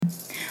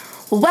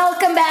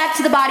Welcome back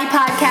to the Body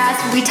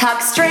Podcast, where we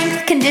talk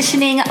strength,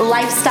 conditioning,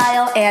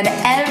 lifestyle, and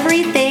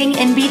everything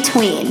in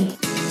between.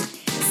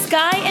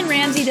 Skye and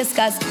Ramsie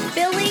discuss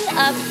filling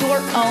up your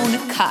own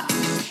cup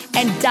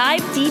and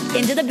dive deep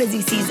into the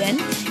busy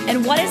season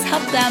and what has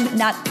helped them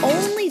not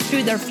only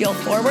through their Fuel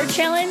Forward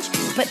challenge,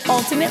 but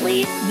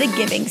ultimately the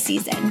giving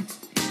season.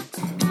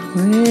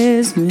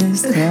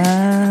 Christmas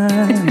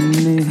time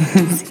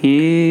is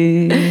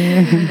here.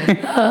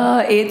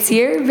 It's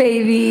here,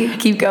 baby.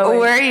 Keep going.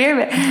 We're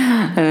here.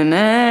 And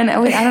then,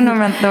 I don't know the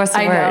rest of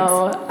the words. I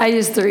know. I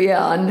just threw you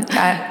on.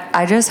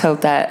 I just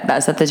hope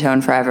that set the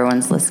tone for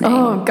everyone's listening.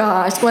 Oh,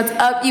 gosh. What's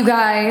up, you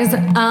guys?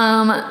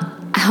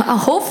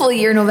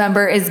 Hopefully your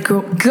November is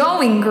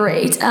going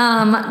great.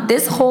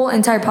 This whole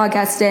entire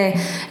podcast today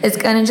is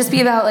going to just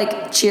be about,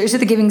 like, cheers to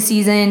the giving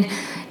season.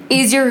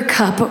 Is your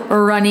cup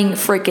running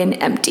freaking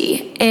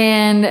empty?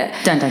 And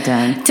dun dun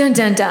dun dun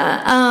dun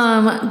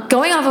dun.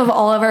 Going off of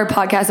all of our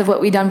podcasts of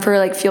what we've done for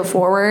like Fuel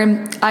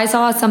Forward, I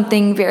saw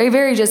something very,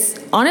 very just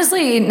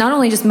honestly, not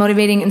only just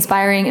motivating,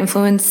 inspiring,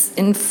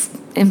 influencing.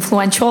 I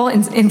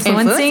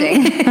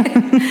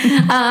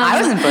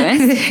was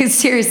influenced.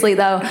 Seriously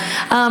though,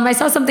 I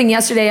saw something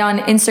yesterday on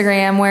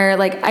Instagram where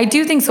like I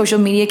do think social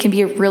media can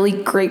be a really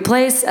great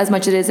place, as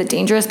much as it is a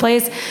dangerous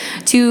place,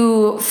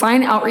 to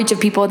find outreach of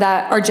people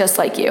that are just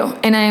like you.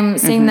 And I'm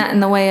saying that in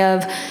the way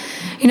of,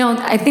 you know,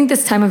 I think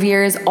this time of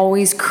year is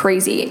always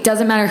crazy. It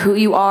doesn't matter who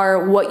you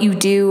are, what you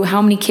do,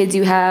 how many kids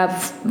you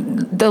have,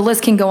 the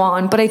list can go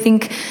on. But I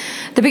think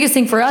the biggest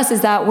thing for us is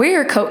that we're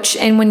your coach.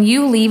 And when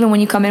you leave and when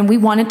you come in, we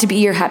want it to be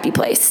your happy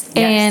place.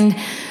 Yes.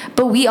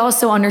 But we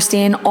also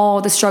understand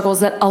all the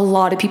struggles that a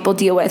lot of people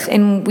deal with.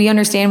 And we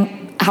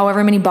understand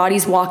however many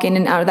bodies walk in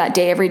and out of that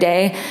day every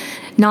day.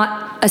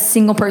 Not a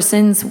single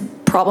person's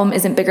problem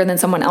isn't bigger than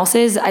someone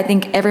else's. I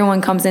think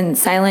everyone comes in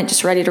silent,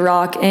 just ready to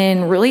rock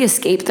and really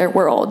escape their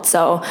world.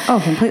 So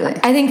completely.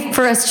 I think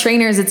for us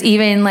trainers, it's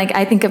even like,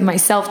 I think of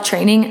myself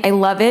training. I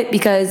love it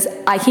because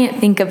I can't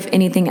think of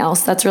anything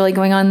else that's really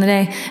going on in the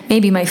day.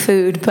 Maybe my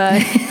food, but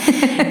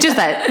just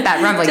that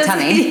rumbling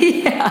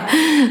tummy.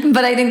 Yeah.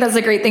 But I think that's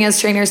a great thing as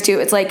trainers too.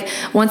 It's like,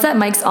 once that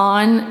mic's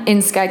on,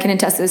 and Skye can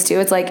attest to this too,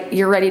 it's like,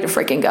 you're ready to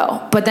freaking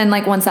go. But then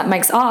like once that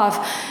mic's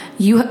off,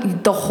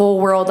 the whole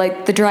world,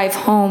 like the drive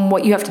home,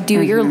 what you have to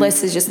do, your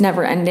list is just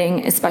never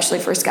ending, especially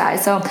for Skye.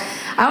 So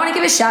I want to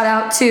give a shout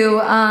out to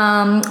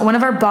one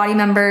of our body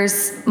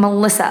members,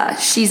 Melissa.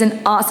 She's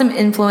an awesome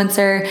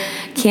influencer.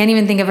 Can't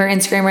even think of her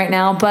Instagram right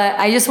now, but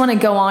I just want to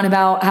go on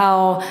about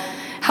how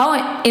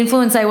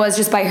influenced I was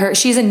just by her.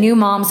 She's a new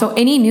mom. So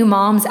any new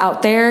moms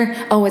out there,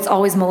 it's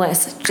always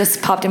Melissa.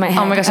 Just popped in my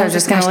head. Oh my gosh, I was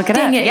just going to look it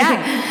up.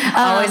 Yeah.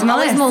 Always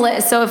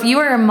Melissa. So if you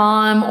are a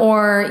mom,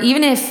 or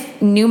even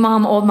if new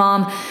mom, old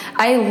mom,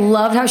 I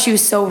loved how she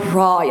was so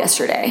raw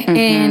yesterday.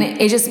 And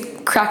it just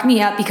cracked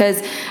me up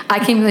because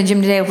I came to the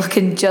gym today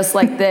looking just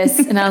like this.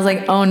 And I was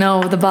like, oh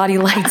no, the body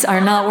lights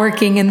are not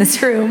working in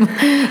this room.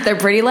 They're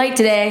pretty light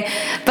today.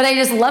 But I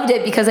just loved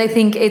it because I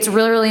think it's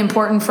really, really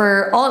important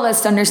for all of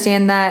us to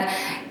understand that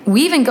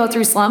we even go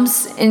through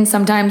slumps, and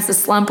sometimes the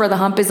slump or the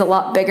hump is a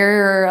lot bigger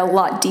or a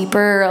lot deeper,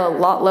 or a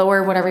lot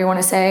lower, whatever you want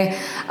to say.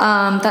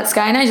 That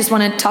Skye and I just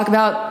want to talk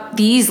about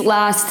these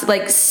last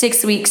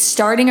 6 weeks,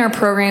 starting our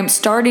program,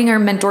 starting our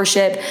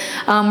mentorship.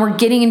 We're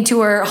getting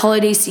into our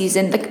holiday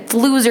season. The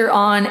flus are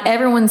on.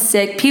 Everyone's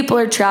sick. People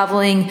are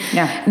traveling.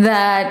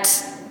 Yeah.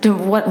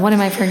 What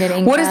am I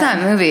forgetting? What is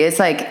that movie? It's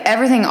like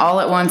Everything All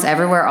at Once,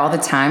 Everywhere All the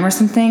Time or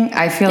something.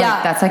 I feel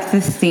like that's like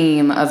the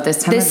theme of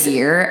this time of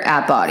year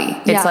at Body.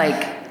 It's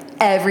like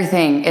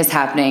everything is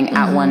happening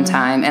at one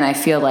time. And I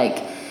feel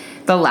like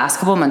the last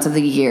couple months of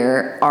the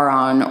year are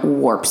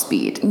on warp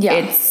speed.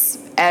 Yeah.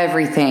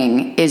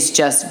 Everything is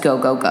just go,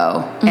 go, go.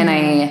 And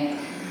I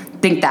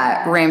think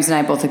that Rams and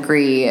I both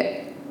agree,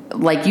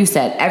 like you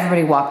said,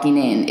 everybody walking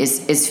in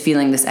is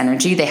feeling this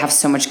energy. They have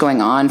so much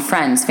going on: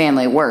 friends,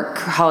 family, work,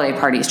 holiday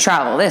parties,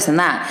 travel, this and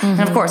that.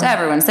 And of course,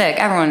 everyone's sick.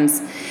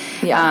 Everyone's...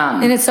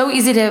 Yeah. And it's so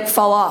easy to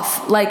fall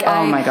off.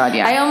 Oh my God,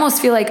 yeah. I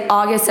almost feel like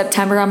August,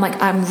 September, I'm like,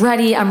 I'm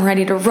ready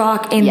to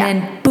rock. And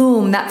then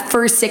boom, that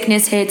first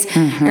sickness hits.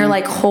 And you're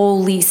like,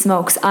 holy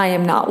smokes, I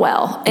am not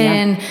well. Yeah.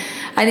 And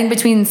I think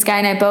between Skye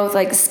and I both,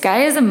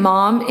 Skye is a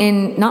mom,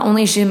 and not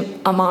only is she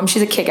a mom,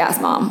 she's a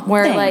kick-ass mom.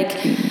 Where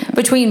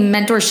between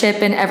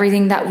mentorship and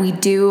everything that we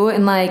do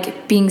and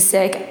being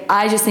sick,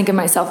 I just think of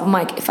myself, I'm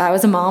like, if I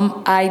was a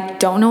mom, I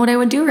don't know what I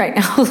would do right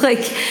now.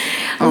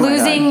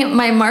 Losing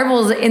my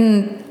marbles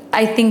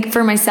I think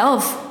for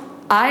myself,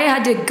 I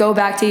had to go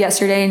back to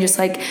yesterday and just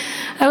I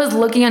was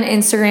looking on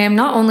Instagram,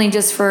 not only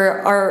just for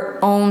our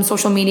own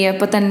social media,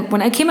 but then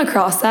when I came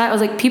across that, I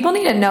was like, people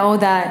need to know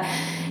that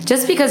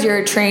just because you're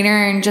a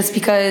trainer and just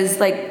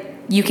because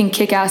you can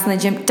kick ass in the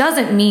gym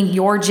doesn't mean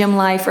your gym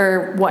life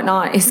or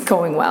whatnot is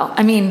going well.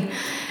 I mean,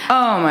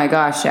 oh my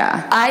gosh,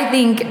 yeah. I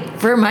think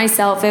for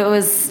myself,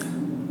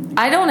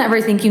 I don't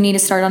ever think you need to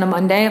start on a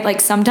Monday.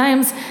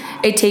 Sometimes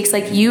it takes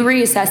like you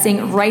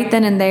reassessing right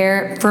then and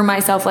there. For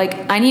myself,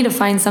 like I need to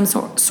find some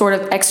sort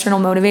of external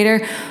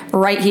motivator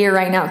right here,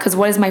 right now. Because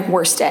what is my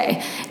worst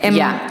day? And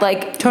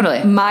like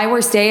totally my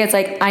worst day, it's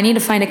like I need to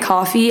find a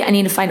coffee, I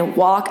need to find a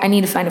walk, I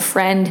need to find a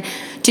friend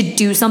to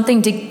do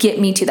something to get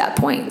me to that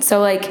point. So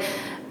like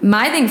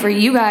my thing for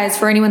you guys,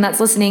 for anyone that's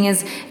listening,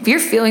 is if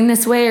you're feeling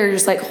this way or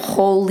just like,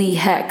 holy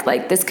heck,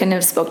 like this couldn't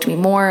have spoke to me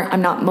more,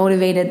 I'm not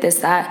motivated, this,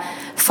 that,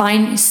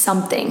 find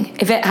something.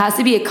 If it has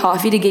to be a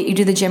coffee to get you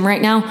to the gym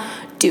right now,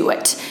 do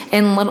it.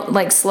 And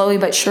like slowly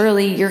but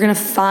surely, you're going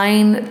to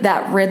find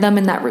that rhythm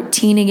and that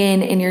routine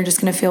again, and you're just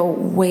going to feel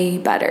way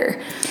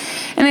better.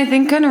 And I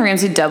think kind of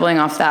Ramsey, doubling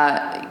off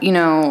that, you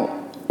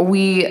know,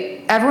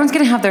 everyone's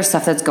going to have their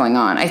stuff that's going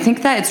on. I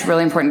think that it's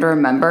really important to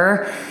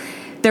remember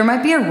there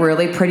might be a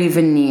really pretty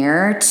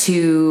veneer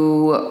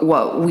to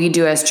what we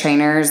do as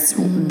trainers,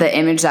 the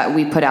image that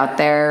we put out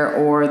there,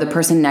 or the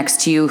person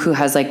next to you who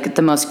has like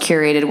the most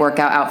curated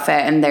workout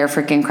outfit and they're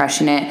freaking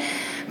crushing it.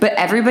 But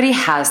everybody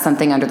has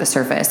something under the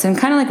surface. And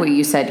kind of like what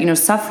you said, you know,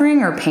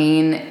 suffering or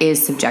pain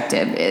is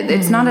subjective.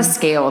 It's not a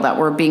scale that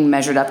we're being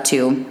measured up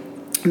to.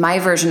 My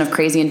version of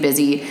crazy and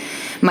busy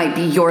might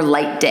be your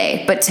light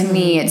day, but to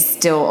me, it's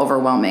still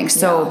overwhelming.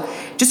 So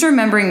just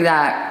remembering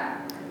that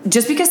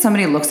just because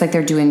somebody looks like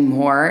they're doing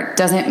more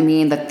doesn't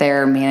mean that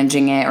they're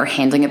managing it or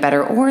handling it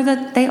better, or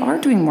that they are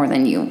doing more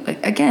than you.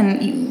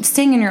 Again,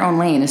 staying in your own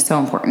lane is so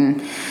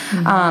important.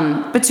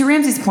 But to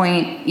Ramsey's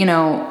point, you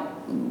know,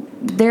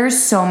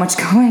 there's so much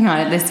going on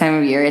at this time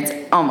of year. It's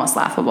almost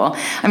laughable.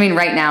 I mean,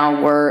 right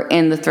now we're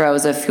in the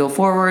throes of Fuel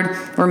Forward.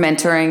 We're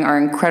mentoring our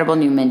incredible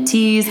new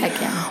mentees. Heck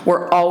yeah.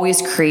 We're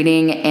always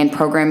creating and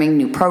programming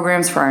new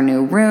programs for our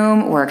new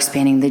room. We're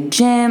expanding the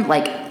gym.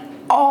 Like,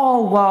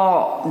 all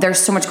while there's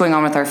so much going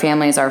on with our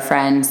families, our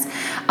friends,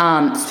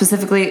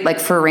 specifically like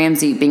for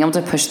Ramsey, being able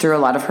to push through a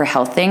lot of her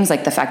health things,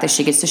 like the fact that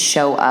she gets to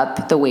show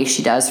up the way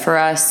she does for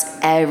us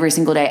every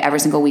single day, every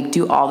single week,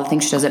 do all the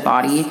things she does at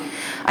Body.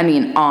 I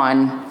mean,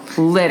 on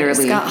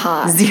literally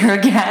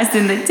 0 gas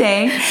in the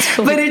tank,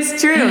 but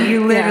it's true.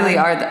 You literally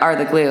are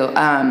the glue.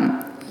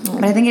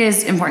 But I think it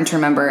is important to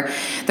remember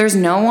there's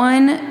no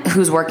one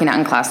who's working out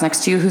in class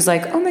next to you who's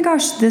like, oh my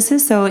gosh, this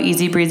is so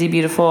easy breezy,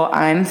 beautiful.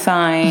 I'm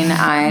fine.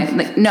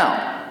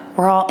 No,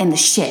 we're all in the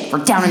shit.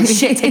 We're down in the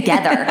shit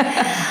together.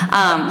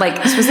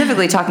 Like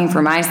specifically talking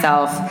for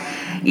myself,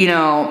 you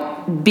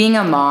know, being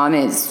a mom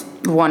is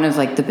one of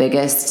like the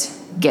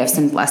biggest gifts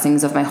and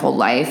blessings of my whole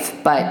life,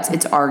 but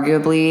it's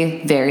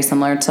arguably very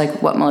similar to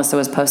like what Melissa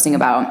was posting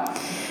about.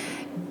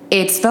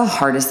 It's the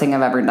hardest thing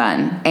I've ever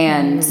done.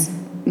 And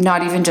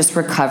not even just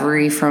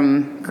recovery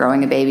from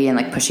growing a baby and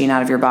like pushing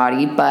out of your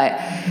body, but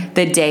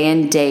the day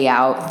in, day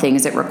out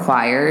things it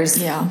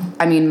requires. Yeah.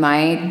 I mean,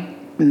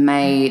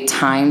 my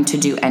time to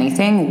do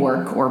anything,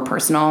 work or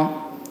personal,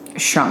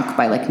 shrunk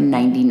by like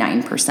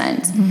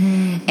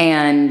 99%.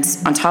 And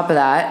on top of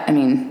that, I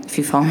mean, if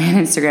you follow me on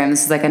Instagram,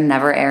 this is like a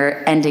never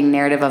ending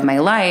narrative of my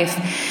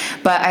life,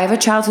 but I have a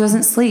child who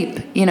doesn't sleep,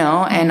 you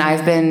know, and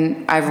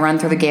I've run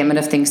through the gamut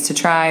of things to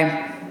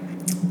try.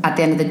 At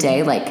the end of the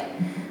day, like,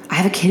 I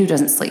have a kid who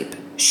doesn't sleep.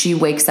 She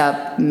wakes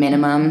up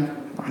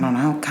minimum, I don't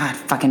know, God,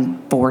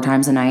 fucking 4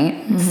 times a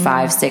night,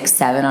 5, 6,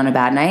 7 on a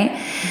bad night,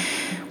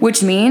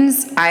 which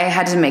means I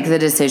had to make the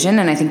decision,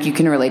 and I think you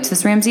can relate to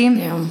this, Ramsey.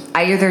 Yeah.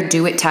 I either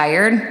do it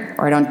tired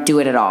or I don't do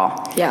it at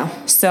all. Yeah.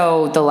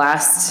 So the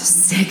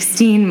last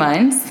 16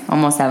 months,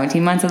 almost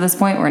 17 months at this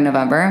point, we're in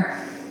November,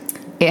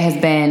 it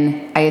has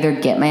been I either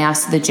get my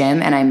ass to the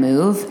gym and I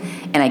move,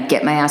 and I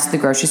get my ass to the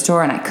grocery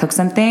store and I cook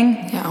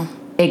something,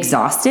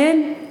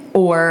 exhausted,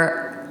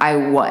 or I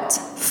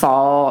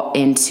fall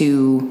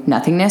into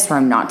nothingness where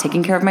I'm not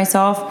taking care of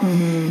myself.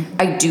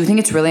 I do think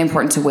it's really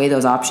important to weigh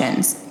those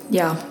options.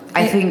 Yeah.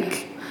 I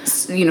think,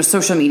 you know,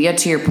 social media,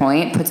 to your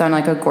point, puts on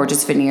like a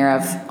gorgeous veneer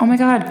of, oh my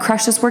God,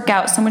 crush this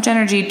workout, so much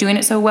energy, doing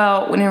it so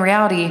well. When in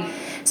reality,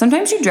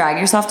 sometimes you drag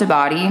yourself to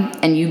Body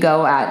and you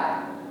go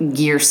at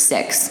gear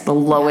 6, the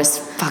lowest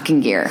fucking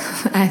gear.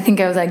 I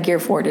think I was at gear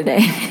 4 today.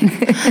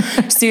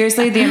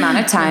 Seriously, the amount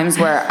of times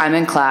where I'm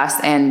in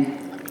class and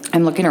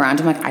I'm looking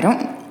around, I'm like, I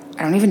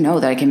don't even know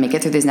that I can make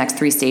it through these next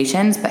 3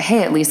 stations, but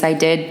hey, at least I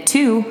did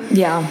 2.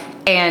 Yeah.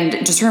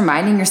 And just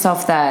reminding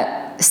yourself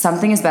that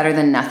something is better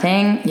than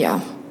nothing. Yeah.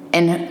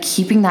 And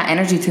keeping that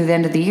energy through the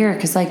end of the year.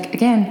 Because, like,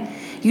 again,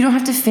 you don't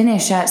have to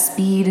finish at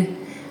speed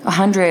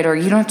 100, or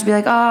you don't have to be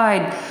like, oh,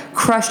 I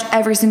crushed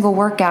every single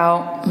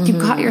workout. You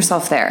got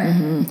yourself there.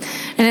 And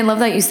I love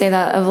that you say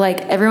that of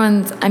like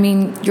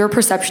your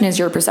perception is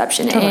your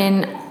perception. Totally.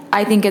 And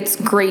I think it's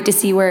great to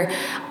see where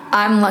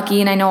I'm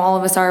lucky, and I know all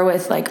of us are,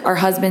 with like our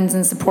husbands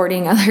and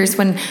supporting others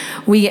when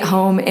we get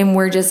home and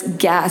we're just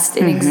gassed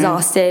and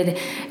exhausted.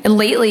 And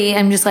lately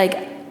I'm just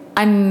like,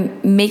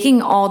 I'm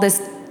making all this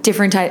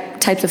different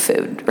types of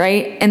food,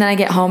 right? And then I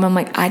get home, I'm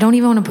like, I don't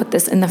even want to put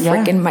this in the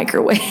freaking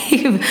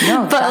microwave.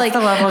 No, but that's like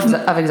the level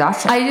of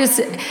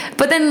exhaustion.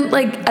 But then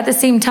like at the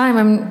same time,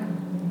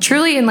 I'm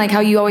truly in like how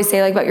you always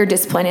say like about your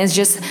discipline is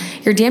just,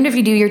 you're damned if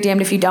you do, you're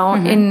damned if you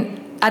don't.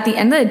 And at the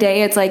end of the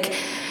day, it's like,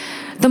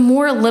 the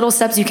more little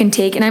steps you can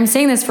take, and I'm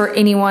saying this for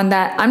anyone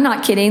that, I'm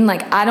not kidding,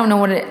 like, I don't know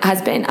what it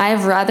has been. I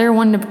have rather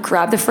wanted to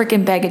grab the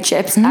freaking bag of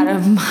chips out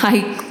of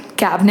my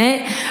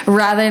cabinet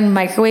rather than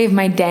microwave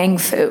my dang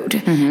food.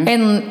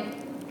 And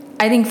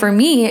I think for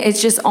me,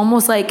 it's just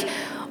almost like,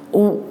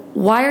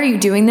 why are you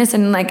doing this?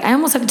 And like, I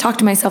almost have to talk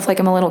to myself like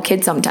I'm a little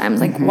kid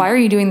sometimes. Like, why are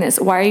you doing this?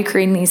 Why are you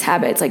creating these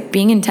habits? Like,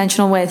 being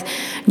intentional with,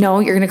 no,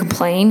 you're going to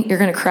complain. You're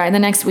going to cry the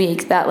next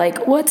week that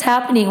like, what's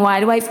happening?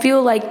 Why do I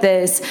feel like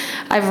this?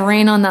 I've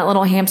ran on that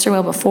little hamster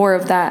wheel before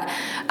of that.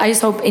 I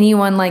just hope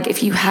anyone, like,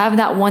 if you have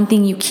that one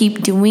thing you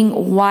keep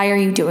doing, why are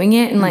you doing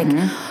it? And like,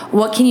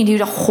 what can you do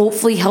to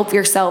hopefully help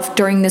yourself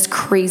during this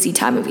crazy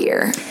time of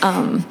year?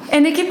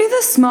 And it can be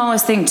the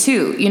smallest thing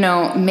too. You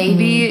know,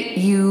 maybe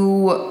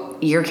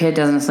your kid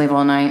doesn't sleep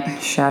all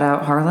night. Shout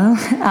out Harlow.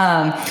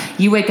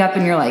 You wake up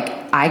and you're like,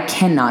 I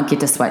cannot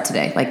get to sweat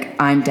today. Like,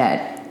 I'm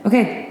dead.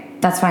 Okay,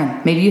 that's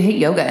fine. Maybe you hit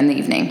yoga in the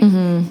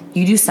evening.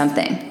 You do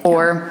something.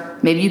 Or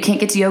maybe you can't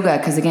get to yoga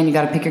because, again, you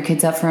got to pick your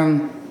kids up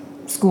from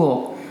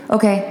school.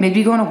 Okay, maybe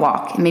you go on a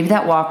walk. Maybe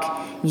that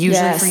walk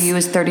usually for you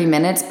is 30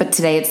 minutes, but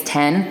today it's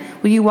 10.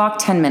 Will you walk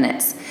 10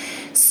 minutes?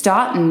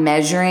 Stop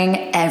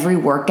measuring every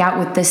workout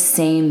with the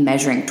same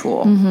measuring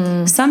tool.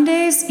 Some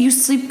days you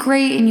sleep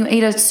great and you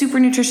ate a super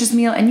nutritious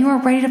meal and you are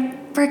ready to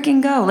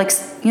freaking go. Like,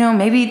 you know,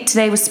 maybe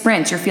today was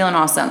sprints, you're feeling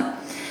awesome.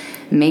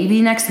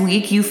 Maybe next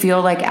week you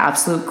feel like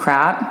absolute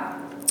crap.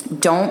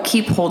 Don't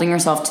keep holding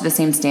yourself to the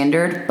same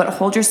standard, but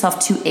hold yourself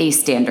to a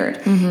standard.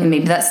 And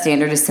maybe that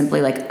standard is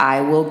simply like,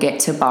 I will get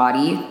to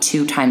body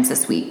 2 times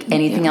this week.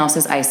 Anything else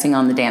is icing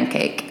on the damn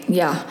cake.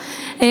 Yeah.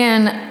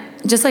 And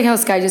just like how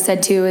Skye just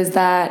said too, is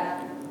that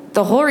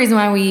the whole reason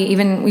why we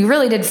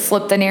really did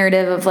flip the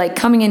narrative of like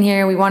coming in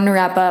here, we wanted to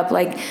wrap up,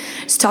 like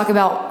just talk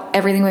about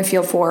everything we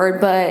feel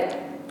forward. But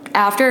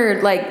after,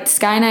 like,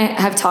 Skye and I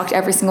have talked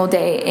every single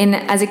day, and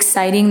as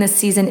exciting this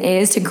season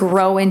is to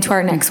grow into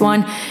our next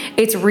one,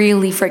 it's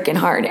really freaking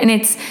hard. And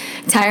it's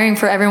tiring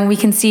for everyone. We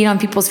can see it on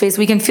people's face.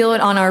 We can feel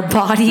it on our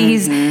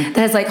bodies.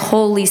 That's like,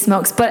 holy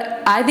smokes.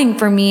 But I think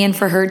for me and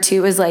for her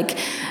too is like,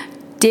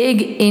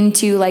 dig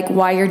into like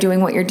why you're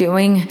doing what you're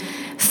doing.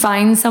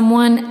 Find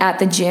someone at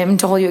the gym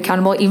to hold you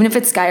accountable, even if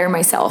it's Skye or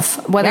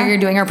myself, whether you're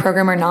doing our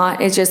program or not.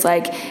 It's just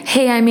like,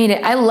 hey, I made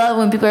it. I love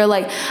when people are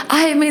like,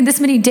 I made this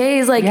many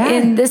days, like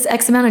in this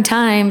X amount of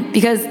time,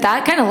 because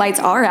that kind of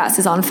lights our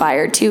asses on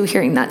fire too,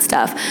 hearing that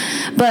stuff.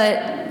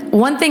 But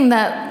one thing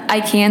that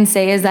I can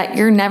say is that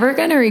you're never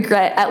going to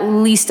regret at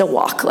least a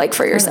walk, like,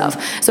 for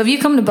yourself. So if you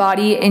come to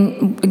body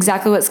and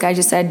exactly what Skye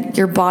just said,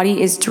 your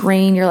body is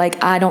drained. You're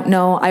like, I don't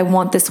know. I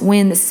want this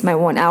win. This is my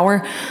 1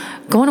 hour.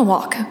 Go on a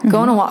walk. Go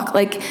on a walk.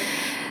 Like,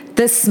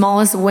 the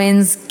smallest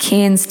wins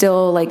can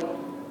still like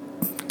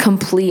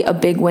complete a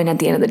big win at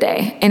the end of the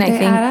day. And I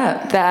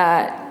think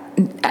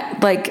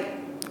that like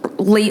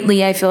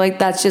lately I feel like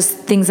that's just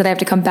things that I have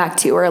to come back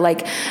to, or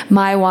like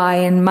my why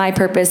and my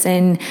purpose.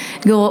 And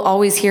you'll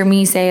always hear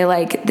me say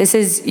like, this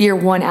is your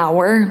 1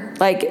 hour,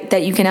 like,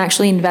 that you can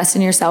actually invest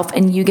in yourself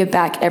and you get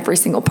back every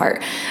single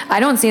part. I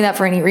don't say that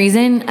for any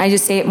reason. I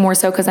just say it more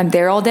so because I'm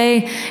there all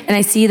day and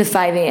I see the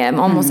 5 a.m.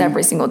 almost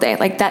every single day.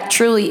 Like, that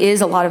truly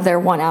is a lot of their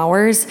 1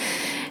 hours.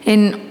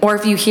 And, or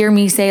if you hear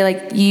me say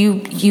like,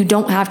 you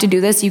don't have to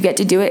do this, you get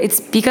to do it, it's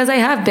because I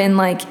have been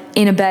like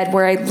in a bed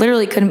where I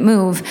literally couldn't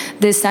move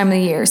this time of the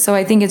year. So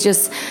I think it's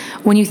just,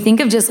 when you think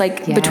of just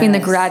like between the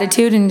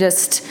gratitude and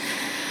just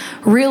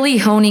really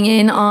honing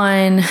in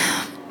on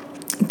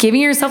giving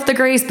yourself the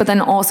grace, but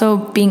then also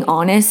being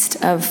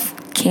honest of,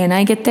 can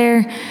I get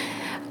there?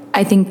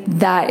 I think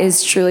that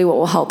is truly what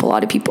will help a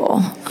lot of people.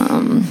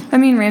 I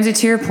mean, Ramsie,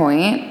 to your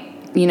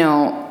point, you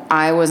know,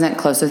 I wasn't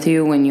close with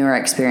you when you were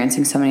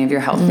experiencing so many of your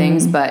health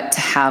things, but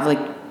to have like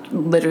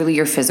literally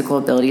your physical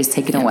abilities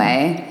taken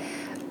away,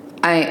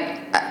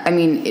 I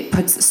mean, it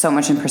puts so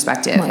much in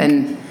perspective,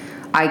 and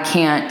I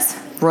can't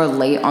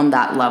relate on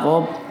that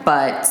level,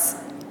 but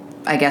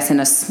I guess in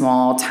a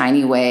small,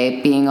 tiny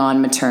way, being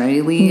on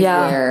maternity leave,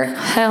 where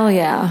hell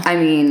yeah. I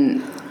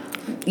mean,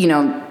 you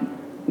know,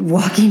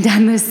 walking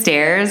down the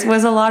stairs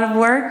was a lot of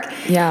work.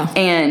 Yeah.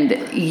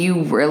 And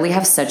you really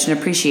have such an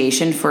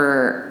appreciation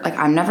for, like,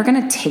 I'm never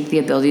going to take the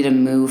ability to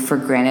move for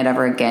granted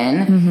ever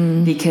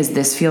again, because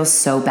this feels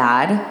so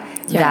bad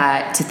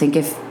that to think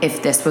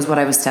if this was what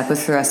I was stuck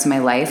with for the rest of my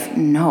life,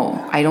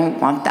 no, I don't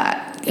want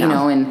that, you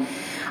know? And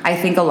I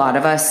think a lot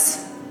of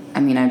us,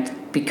 I mean,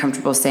 I'd be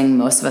comfortable saying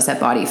most of us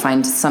at Body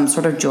find some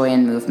sort of joy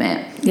in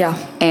movement. Yeah.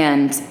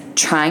 And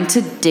trying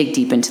to dig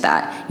deep into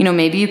that. You know,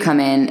 maybe you come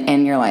in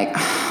and you're like,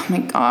 oh my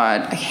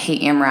God, I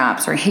hate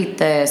AMRAPs, or I hate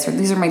this, or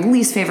these are my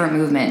least favorite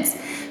movements.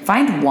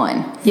 Find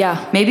one.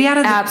 Yeah. Maybe out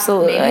of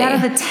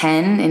the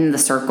 10 in the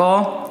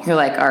circle, you're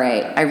like, all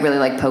right, I really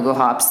like pogo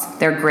hops.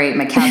 They're great.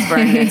 My calves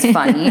burning. It's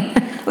funny.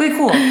 Okay,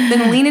 cool.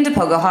 Then lean into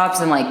pogo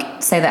hops and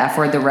like say the F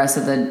word the rest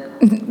of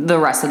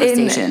the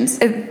stations.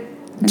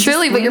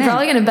 Truly, but you're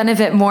probably going to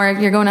benefit more if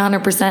you're going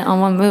 100% on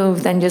one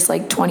move than just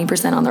like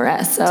 20% on the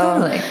rest. So,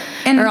 totally.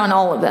 Or on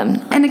all of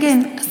them. And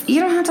again,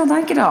 you don't have to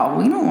like it all.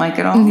 We don't like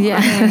it all. Yeah.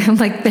 I mean,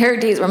 like there are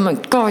days where I'm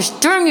like, gosh,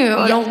 dang it,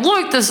 I don't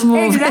like this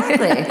move.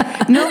 Exactly.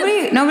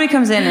 Nobody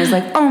comes in and is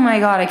like, oh my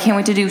God, I can't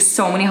wait to do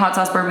so many hot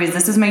sauce burpees.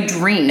 This is my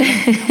dream.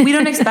 We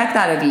don't expect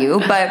that of you,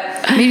 but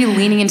maybe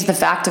leaning into the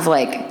fact of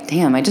like,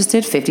 damn, I just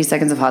did 50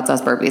 seconds of hot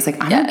sauce burpees.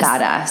 Like, I'm a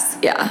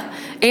badass. Yeah.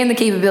 And the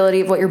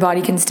capability of what your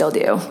body can still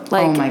do.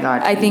 Like, oh my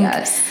God. I think,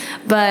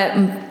 but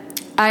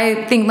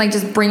I think like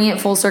just bringing it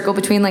full circle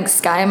between like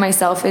Skye and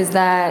myself is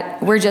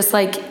that we're just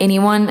like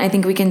anyone. I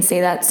think we can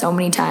say that so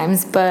many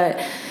times, but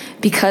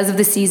because of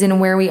the season and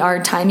where we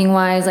are timing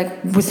wise,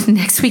 like with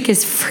next week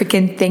is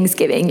freaking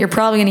Thanksgiving. You're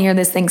probably going to hear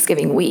this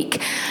Thanksgiving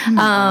week.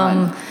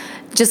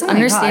 Just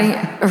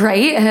understanding,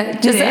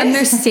 right? Just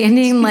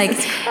understanding like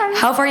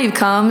how far you've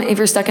come. If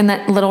you're stuck in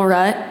that little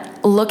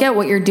rut, look at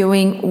what you're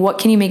doing. What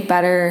can you make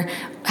better?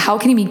 How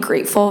can you be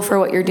grateful for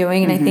what you're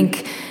doing? And I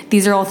think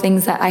these are all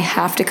things that I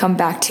have to come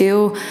back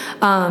to,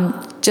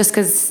 just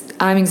because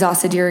I'm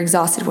exhausted, you're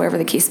exhausted, whatever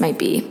the case might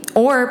be.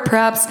 Or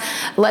perhaps,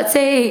 let's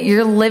say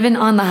you're living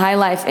on the high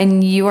life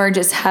and you are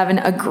just having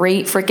a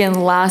great freaking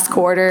last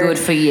quarter. Good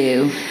for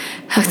you.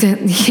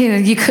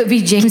 You could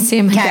be James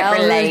Sam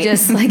McDowell,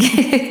 just like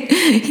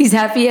he's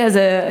happy as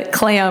a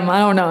clam. I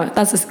don't know.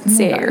 That's a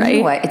say, right? You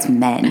know what? It's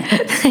men.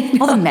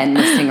 All the men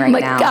listening right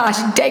now. Gosh,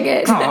 dang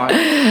it.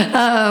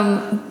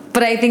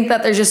 But I think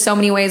that there's just so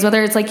many ways,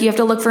 whether it's like you have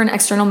to look for an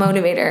external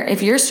motivator.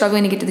 If you're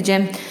struggling to get to the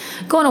gym,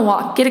 go on a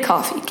walk, get a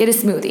coffee, get a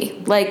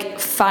smoothie. Like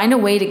find a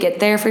way to get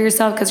there for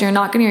yourself because you're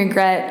not going to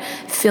regret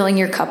filling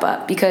your cup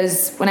up.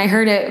 Because when I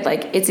heard it,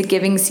 like it's a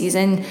giving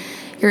season,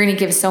 you're going to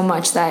give so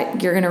much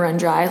that you're going to run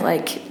dry.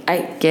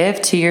 Like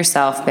give to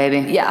yourself,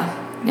 baby.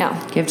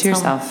 Yeah. Give to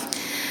yourself.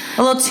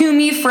 A little to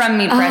me from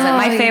me present,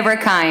 my favorite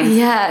kind.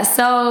 Yeah,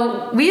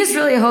 so we just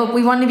really hope,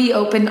 we want to be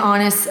open,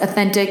 honest,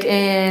 authentic,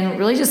 and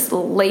really just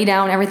lay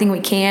down everything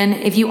we can.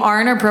 If you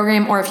are in our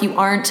program or if you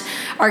aren't,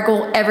 our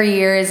goal every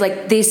year is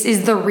like, this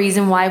is the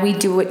reason why we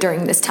do it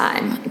during this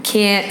time. I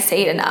can't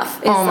say it enough.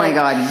 It's oh my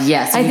God,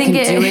 yes. I think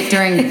do it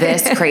during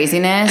this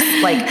craziness.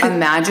 Like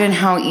imagine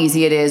how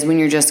easy it is when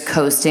you're just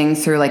coasting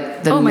through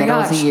like the middle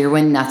of the year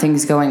when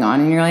nothing's going on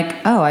and you're like,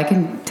 oh, I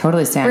can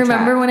totally stand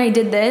Remember when I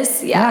did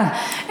this? Yeah.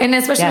 And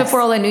especially before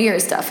all the New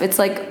Year's stuff. It's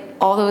like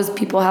all those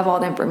people have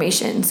all the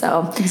information.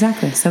 So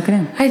exactly. Soak it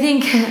in. I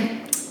think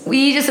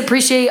we just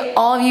appreciate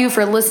all of you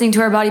for listening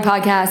to our body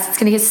podcast. It's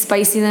going to get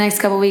spicy the next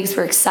couple of weeks.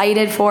 We're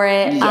excited for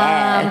it.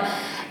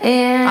 Yeah.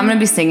 And I'm going to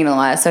be singing a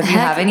lot. So if you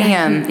have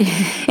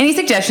any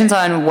suggestions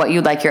on what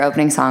you'd like your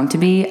opening song to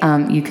be,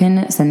 you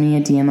can send me a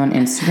DM on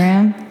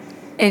Instagram.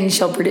 And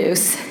she'll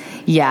produce.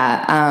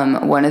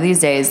 Yeah, one of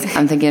these days,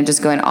 I'm thinking of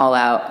just going all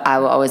out. I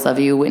Will Always Love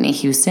You, Whitney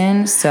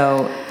Houston.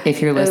 So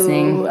if you're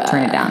listening,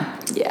 turn it down.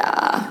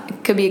 Yeah,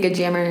 it could be a good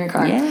jammer in your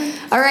car. Yeah.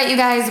 All right, you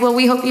guys. Well,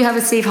 we hope you have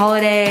a safe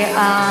holiday.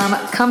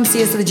 Come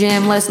see us at the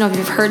gym. Let us know if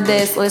you've heard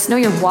this. Let us know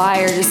your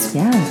why or just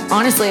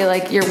honestly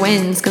like your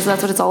wins because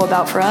that's what it's all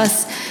about for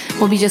us.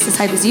 We'll be just as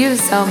hype as you.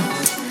 So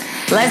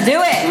let's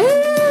do it.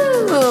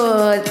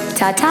 Woo!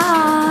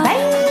 Ta-ta.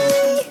 Bye.